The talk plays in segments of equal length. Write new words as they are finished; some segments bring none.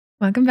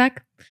Welcome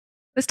back.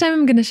 This time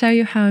I'm going to show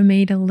you how I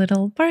made a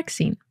little park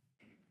scene.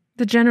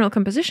 The general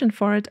composition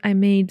for it I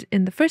made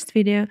in the first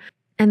video,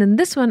 and in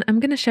this one I'm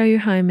going to show you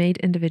how I made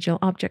individual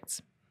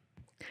objects.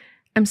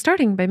 I'm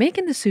starting by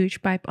making the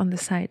sewage pipe on the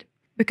side,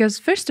 because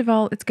first of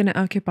all it's going to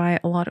occupy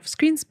a lot of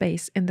screen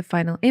space in the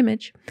final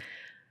image,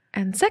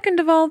 and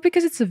second of all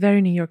because it's a very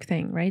New York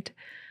thing, right?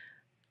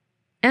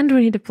 And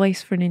we need a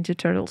place for Ninja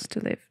Turtles to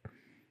live.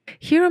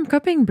 Here I'm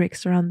copying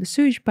bricks around the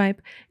sewage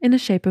pipe in the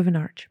shape of an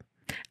arch.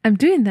 I'm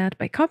doing that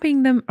by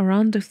copying them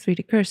around the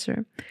 3D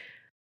cursor.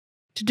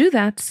 To do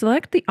that,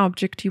 select the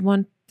object you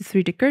want the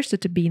 3D cursor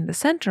to be in the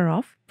center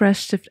of, press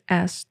Shift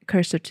S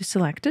cursor to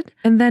select it,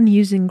 and then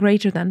using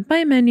greater than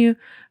pi menu,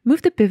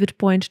 move the pivot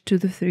point to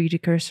the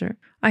 3D cursor.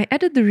 I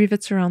added the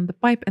rivets around the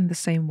pipe in the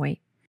same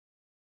way.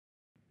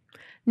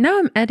 Now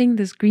I'm adding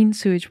this green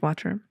sewage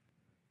water.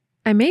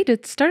 I made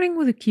it starting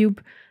with a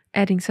cube,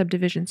 adding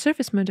subdivision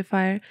surface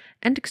modifier,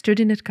 and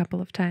extruding it a couple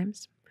of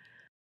times.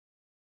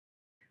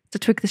 To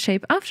tweak the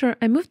shape after,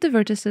 I moved the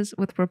vertices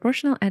with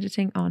proportional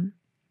editing on.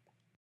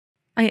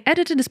 I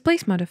added a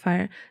displace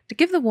modifier to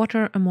give the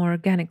water a more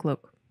organic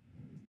look.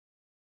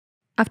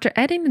 After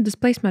adding the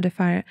displace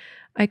modifier,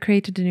 I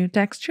created a new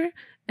texture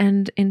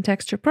and in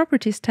Texture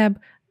Properties tab,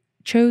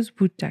 chose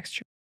Wood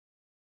Texture.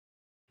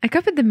 I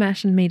copied the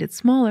mesh and made it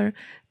smaller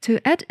to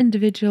add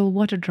individual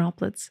water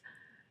droplets.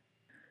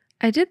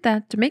 I did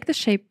that to make the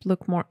shape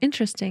look more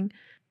interesting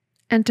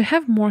and to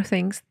have more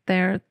things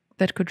there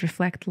that could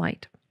reflect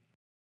light.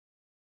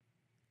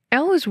 I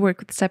always work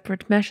with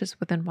separate meshes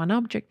within one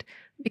object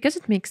because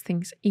it makes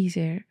things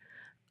easier.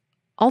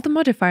 All the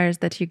modifiers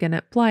that you're going to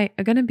apply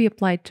are going to be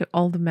applied to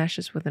all the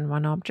meshes within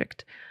one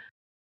object.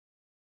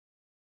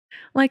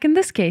 Like in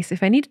this case,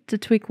 if I needed to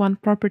tweak one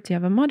property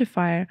of a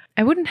modifier,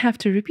 I wouldn't have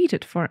to repeat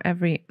it for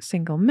every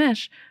single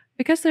mesh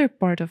because they're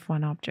part of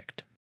one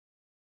object.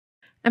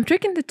 I'm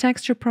tweaking the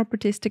texture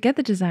properties to get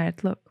the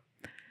desired look.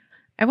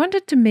 I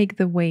wanted to make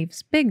the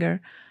waves bigger,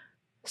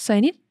 so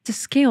I needed to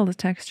scale the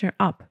texture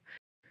up.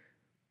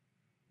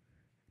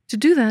 To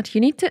do that,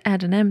 you need to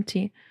add an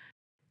empty.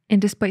 In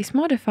Displace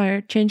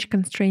modifier, change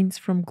constraints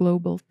from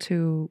global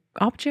to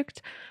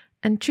object,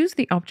 and choose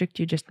the object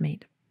you just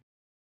made.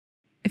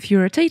 If you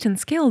rotate and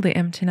scale the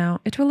empty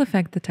now, it will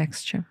affect the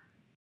texture.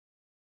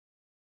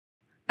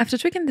 After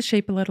tweaking the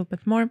shape a little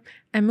bit more,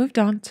 I moved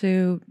on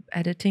to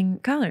editing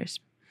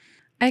colors.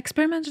 I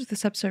experimented with the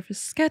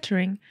subsurface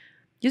scattering,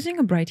 using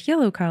a bright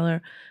yellow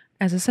color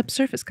as a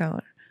subsurface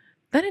color.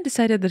 Then I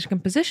decided that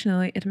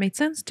compositionally it made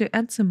sense to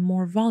add some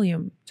more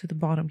volume to the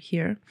bottom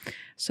here,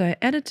 so I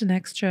added an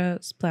extra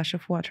splash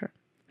of water.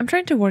 I'm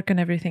trying to work on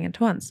everything at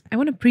once. I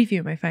want to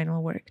preview my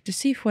final work to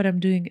see if what I'm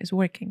doing is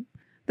working.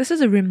 This is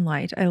a rim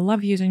light. I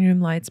love using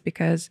rim lights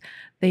because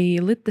they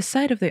lit the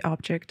side of the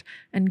object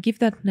and give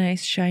that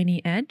nice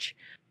shiny edge,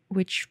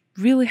 which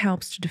really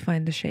helps to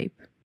define the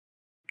shape.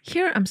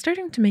 Here I'm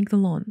starting to make the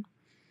lawn.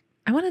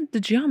 I wanted the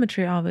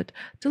geometry of it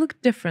to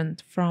look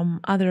different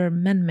from other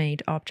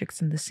man-made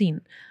objects in the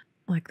scene,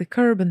 like the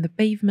curb and the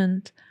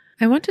pavement.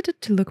 I wanted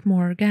it to look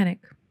more organic,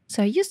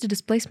 so I used the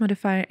displace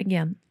modifier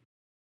again.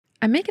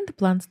 I'm making the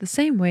plants the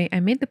same way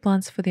I made the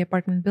plants for the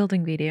apartment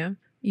building video,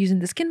 using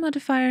the skin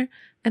modifier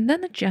and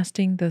then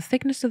adjusting the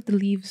thickness of the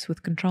leaves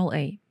with Ctrl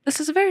A. This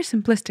is a very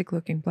simplistic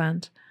looking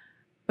plant,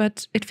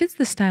 but it fits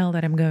the style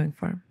that I'm going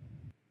for.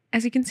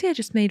 As you can see, I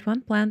just made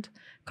one plant,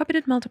 copied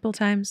it multiple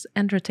times,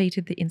 and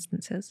rotated the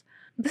instances.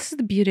 This is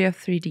the beauty of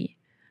 3D.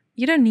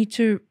 You don't need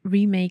to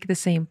remake the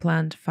same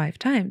plant 5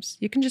 times.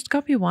 You can just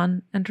copy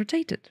one and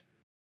rotate it.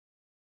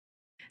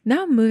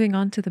 Now moving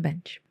on to the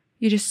bench.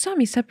 You just saw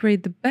me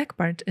separate the back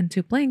part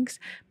into planks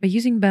by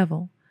using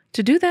bevel.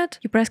 To do that,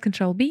 you press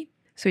Ctrl B,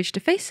 switch to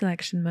face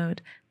selection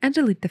mode, and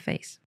delete the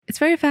face. It's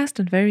very fast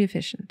and very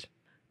efficient.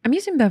 I'm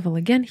using bevel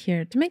again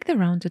here to make the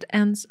rounded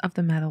ends of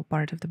the metal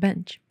part of the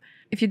bench.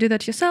 If you do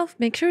that yourself,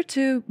 make sure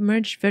to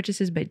merge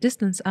vertices by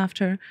distance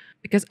after,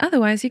 because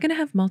otherwise you're going to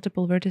have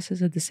multiple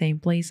vertices at the same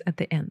place at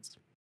the ends.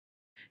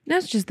 Now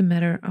it's just a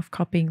matter of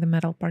copying the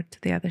metal part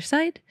to the other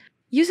side,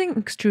 using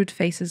extrude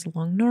faces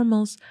along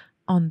normals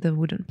on the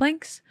wooden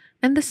planks,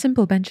 and the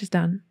simple bench is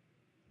done.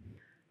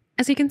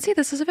 As you can see,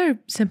 this is a very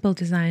simple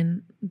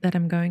design that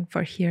I'm going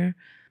for here,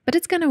 but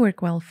it's going to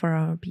work well for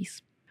our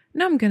piece.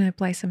 Now I'm going to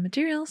apply some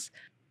materials.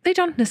 They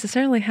don't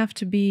necessarily have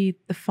to be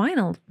the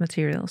final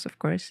materials, of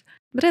course,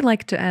 but I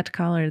like to add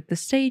color at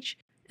this stage,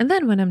 and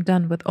then when I'm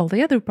done with all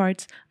the other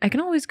parts, I can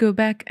always go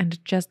back and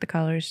adjust the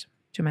colors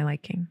to my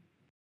liking.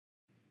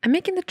 I'm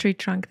making the tree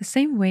trunk the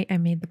same way I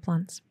made the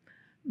plants,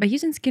 by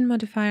using skin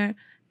modifier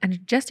and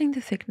adjusting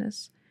the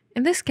thickness.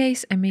 In this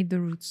case, I made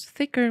the roots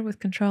thicker with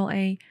Ctrl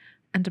A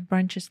and the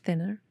branches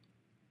thinner.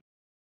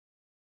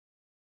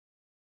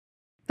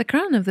 The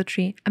crown of the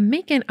tree I'm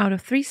making out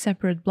of 3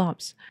 separate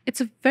blobs.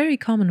 It's a very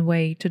common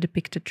way to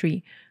depict a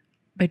tree,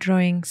 by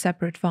drawing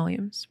separate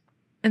volumes.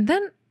 And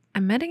then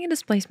I'm adding a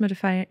displace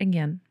modifier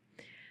again,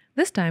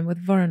 this time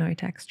with Voronoi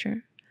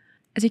texture.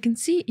 As you can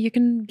see, you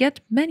can get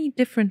many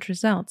different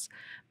results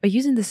by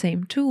using the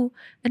same tool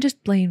and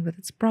just playing with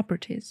its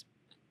properties.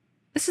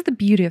 This is the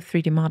beauty of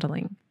 3D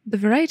modeling. the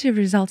variety of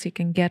results you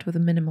can get with a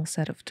minimal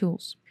set of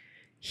tools.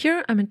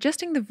 Here I'm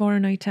adjusting the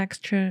Voronoi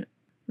texture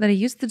that I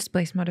used the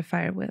displace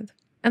modifier with.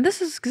 And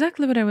this is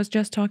exactly what I was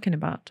just talking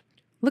about.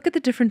 Look at the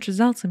different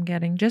results I'm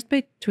getting just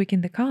by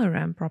tweaking the color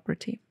ramp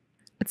property.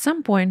 At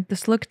some point,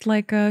 this looked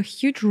like a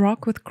huge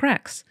rock with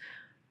cracks,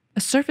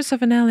 a surface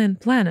of an alien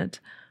planet,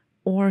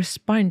 or a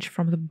sponge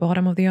from the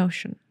bottom of the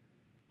ocean,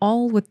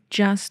 all with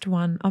just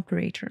one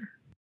operator.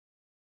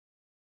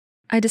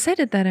 I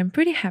decided that I'm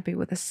pretty happy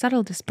with a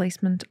subtle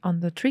displacement on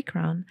the tree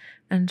crown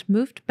and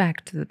moved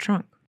back to the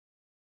trunk.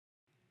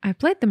 I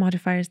applied the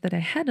modifiers that I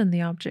had on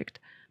the object,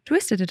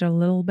 twisted it a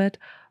little bit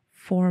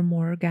for a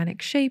more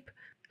organic shape,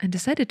 and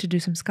decided to do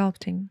some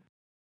sculpting.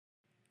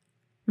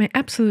 My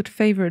absolute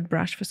favorite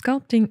brush for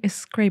sculpting is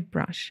Scrape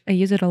Brush. I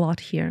use it a lot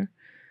here.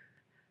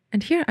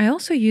 And here I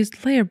also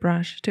used Layer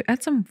Brush to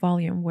add some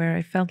volume where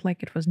I felt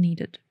like it was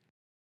needed.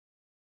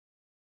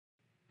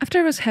 After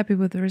I was happy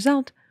with the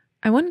result,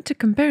 I wanted to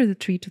compare the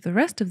tree to the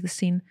rest of the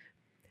scene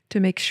to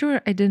make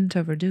sure I didn't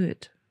overdo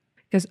it.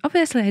 Because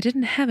obviously I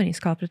didn't have any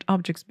sculpted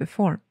objects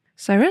before,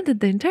 so I rendered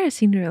the entire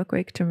scene real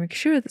quick to make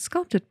sure the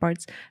sculpted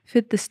parts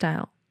fit the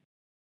style.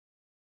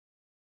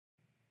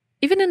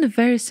 Even in a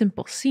very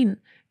simple scene,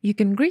 you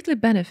can greatly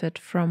benefit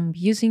from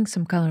using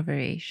some color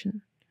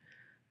variation.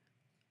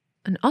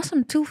 An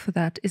awesome tool for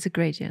that is a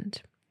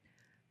gradient.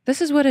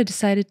 This is what I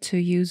decided to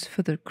use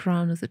for the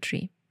crown of the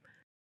tree.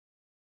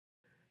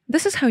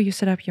 This is how you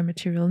set up your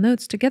material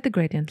nodes to get the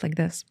gradient like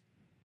this.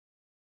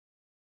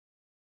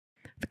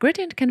 The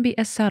gradient can be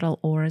as subtle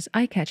or as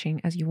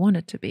eye-catching as you want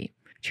it to be.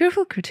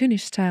 Cheerful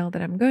cartoonish style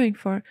that I'm going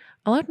for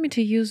allowed me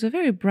to use a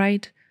very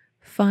bright,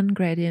 fun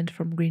gradient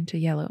from green to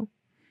yellow.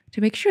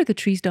 To make sure the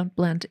trees don't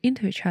blend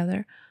into each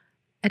other,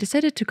 I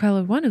decided to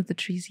color one of the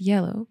trees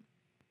yellow.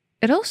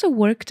 It also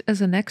worked as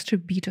an extra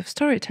beat of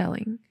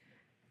storytelling,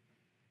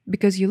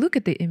 because you look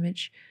at the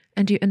image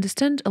and you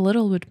understand a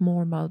little bit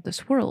more about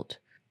this world.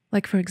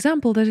 Like, for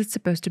example, that it's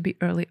supposed to be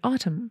early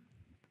autumn.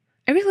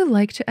 I really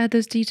like to add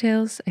those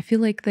details. I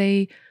feel like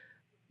they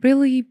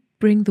really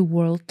bring the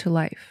world to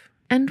life,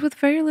 and with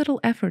very little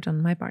effort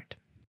on my part.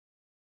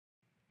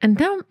 And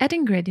now I'm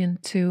adding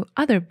gradient to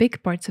other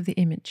big parts of the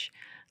image,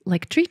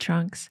 like tree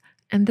trunks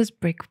and this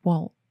brick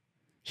wall.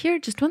 Here,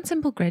 just one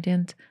simple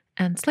gradient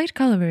and slight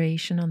color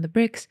variation on the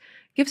bricks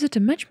gives it a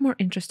much more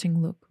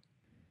interesting look.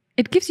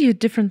 It gives you a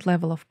different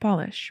level of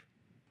polish.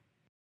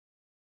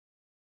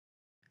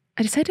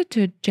 I decided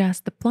to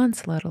adjust the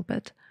plants a little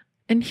bit,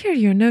 and here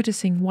you're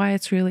noticing why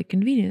it's really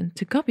convenient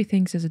to copy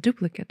things as a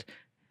duplicate,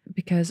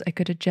 because I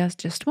could adjust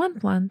just one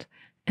plant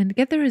and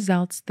get the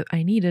results that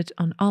I needed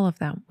on all of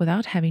them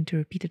without having to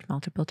repeat it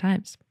multiple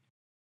times.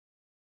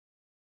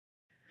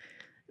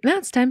 Now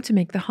it's time to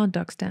make the hot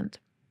dog stand.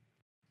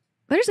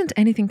 There isn't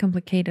anything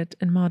complicated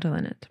in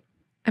modeling it.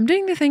 I'm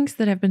doing the things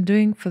that I've been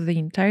doing for the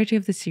entirety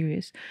of the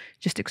series,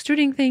 just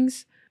extruding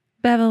things,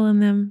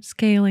 beveling them,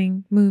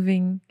 scaling,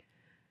 moving.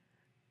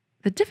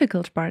 The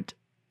difficult part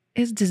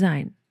is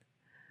design.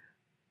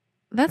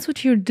 That's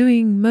what you're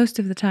doing most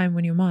of the time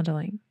when you're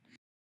modeling.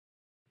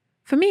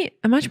 For me,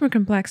 a much more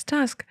complex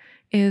task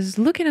is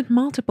looking at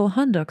multiple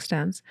hot dog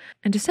stands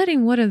and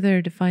deciding what are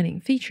their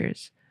defining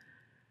features,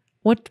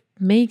 what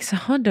makes a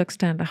hot dog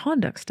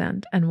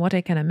stand, and what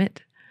I can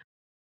omit.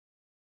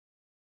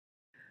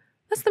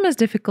 That's the most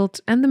difficult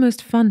and the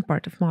most fun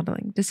part of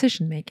modeling,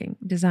 decision-making,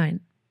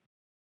 design.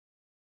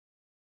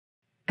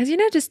 As you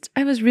noticed,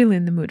 I was really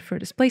in the mood for a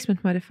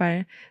displacement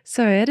modifier,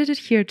 so I added it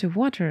here to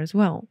water as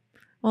well.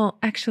 Well,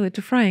 actually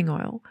to frying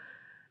oil,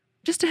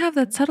 just to have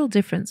that subtle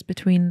difference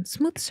between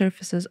smooth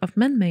surfaces of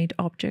man-made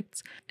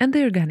objects and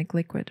the organic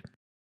liquid.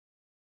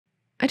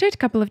 I tried a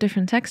couple of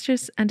different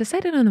textures and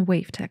decided on a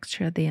wave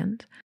texture at the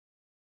end.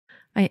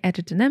 I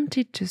added an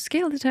empty to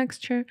scale the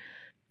texture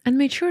and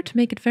made sure to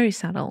make it very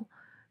subtle,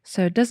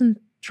 so it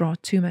doesn't draw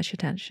too much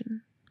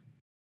attention.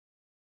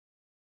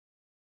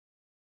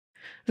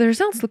 The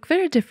results look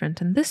very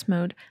different in this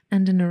mode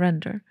and in a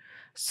render,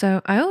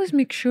 so I always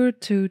make sure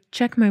to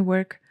check my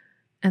work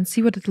and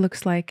see what it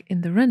looks like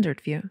in the rendered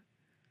view.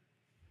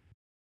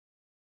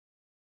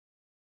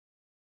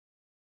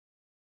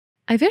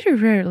 I very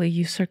rarely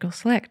use circle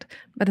select,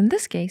 but in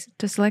this case,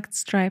 to select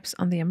stripes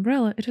on the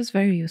umbrella, it was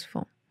very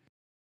useful.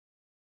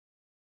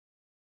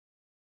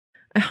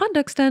 A hot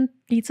dog stand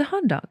needs a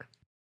hot dog.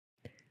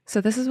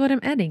 So this is what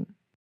I'm adding.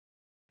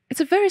 It's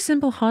a very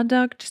simple hot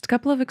dog, just a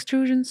couple of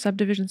extrusions,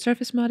 subdivision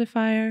surface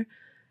modifier,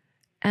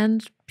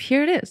 and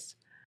here it is.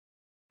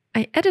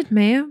 I added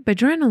mayo by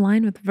drawing a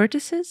line with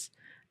vertices,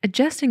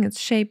 adjusting its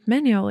shape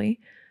manually,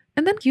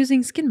 and then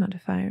using skin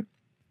modifier,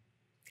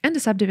 and a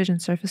subdivision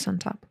surface on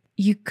top.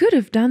 You could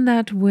have done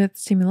that with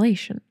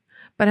simulation,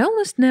 but I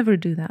almost never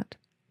do that,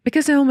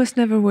 because I almost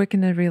never work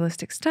in a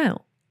realistic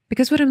style.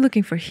 Because what I'm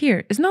looking for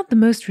here is not the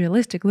most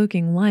realistic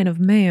looking line of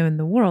mayo in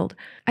the world,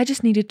 I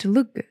just need it to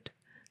look good.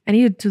 I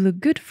need it to look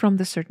good from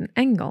the certain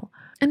angle,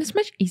 and it's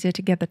much easier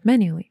to get that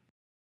manually.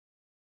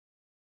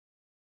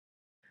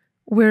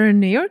 We're in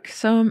New York,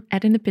 so I'm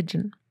adding a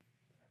pigeon.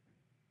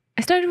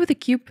 I started with a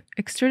cube,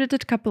 extruded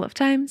it a couple of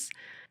times,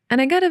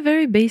 and I got a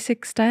very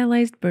basic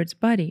stylized bird's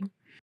body.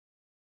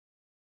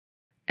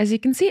 As you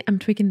can see, I'm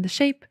tweaking the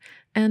shape,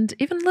 and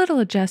even little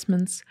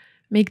adjustments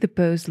make the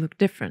pose look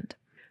different.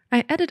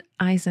 I added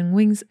eyes and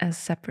wings as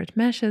separate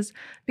meshes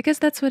because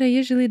that's what I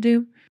usually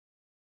do.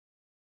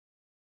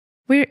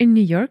 We're in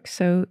New York,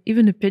 so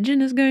even a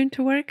pigeon is going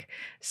to work,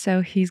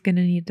 so he's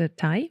gonna need a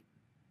tie.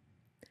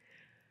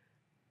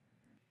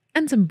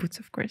 And some boots,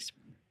 of course.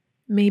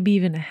 Maybe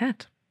even a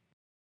hat.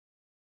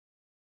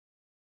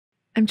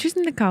 I'm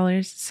choosing the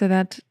colors so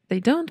that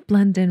they don't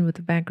blend in with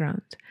the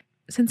background.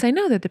 Since I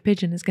know that the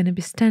pigeon is going to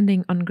be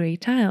standing on gray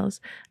tiles,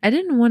 I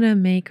didn't want to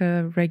make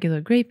a regular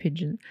gray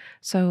pigeon,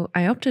 so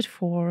I opted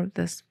for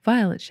this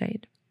violet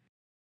shade.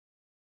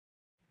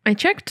 I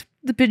checked,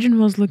 the pigeon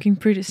was looking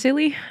pretty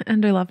silly,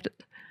 and I loved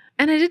it.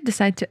 And I did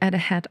decide to add a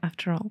hat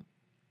after all.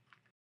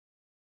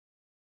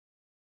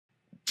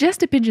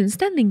 Just a pigeon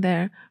standing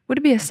there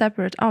would be a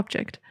separate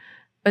object,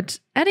 but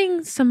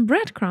adding some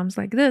breadcrumbs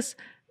like this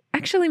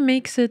actually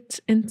makes it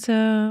into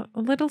a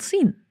little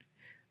scene,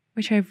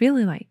 which I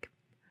really like.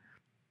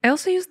 I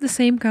also used the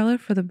same color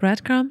for the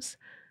breadcrumbs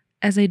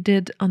as I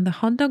did on the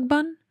hot dog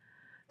bun,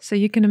 so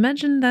you can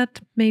imagine that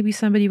maybe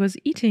somebody was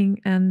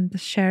eating and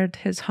shared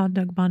his hot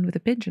dog bun with a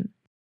pigeon.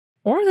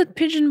 Or that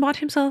pigeon bought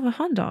himself a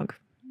hot dog,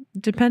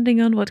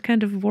 depending on what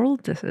kind of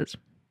world this is.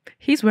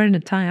 He's wearing a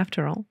tie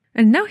after all.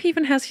 And now he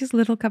even has his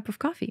little cup of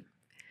coffee.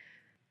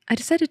 I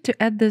decided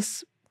to add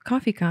this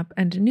coffee cup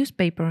and a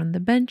newspaper on the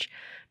bench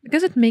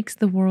because it makes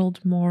the world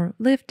more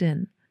lived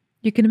in.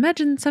 You can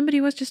imagine somebody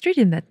was just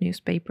reading that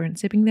newspaper and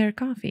sipping their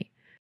coffee.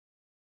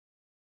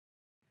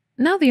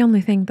 Now the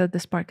only thing that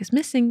this park is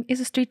missing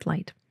is a street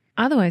light.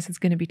 Otherwise it's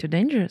going to be too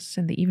dangerous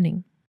in the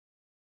evening.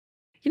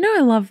 You know,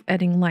 I love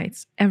adding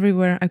lights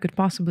everywhere I could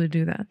possibly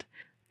do that.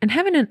 And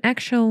having an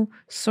actual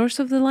source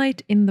of the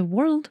light in the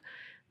world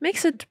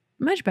makes it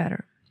much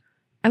better.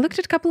 I looked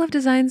at a couple of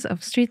designs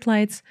of street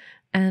lights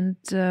and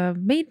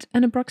made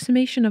an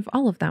approximation of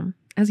all of them,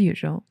 as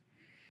usual.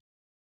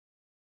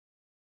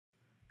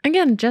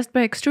 Again, just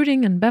by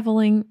extruding and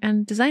beveling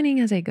and designing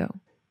as I go.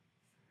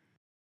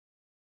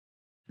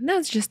 Now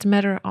it's just a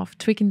matter of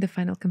tweaking the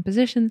final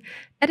composition,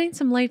 adding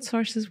some light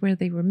sources where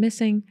they were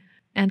missing,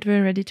 and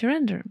we're ready to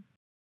render.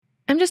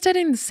 I'm just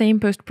adding the same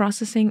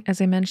post-processing as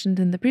I mentioned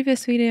in the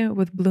previous video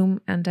with bloom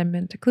and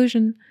ambient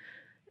occlusion,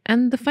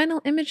 and the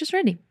final image is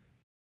ready.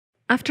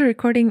 After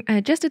recording, I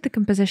adjusted the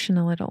composition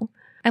a little.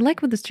 I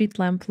like what the street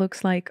lamp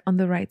looks like on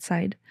the right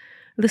side.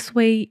 This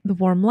way, the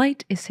warm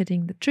light is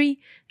hitting the tree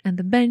and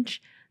the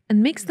bench,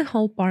 and makes the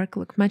whole park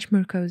look much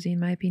more cozy in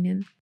my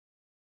opinion.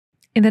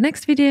 In the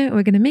next video,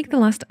 we're going to make the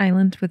last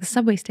island with a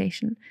subway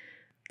station.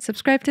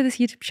 Subscribe to this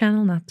YouTube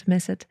channel not to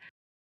miss it.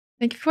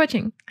 Thank you for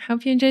watching. I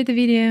hope you enjoyed the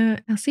video.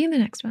 I'll see you in the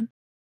next one.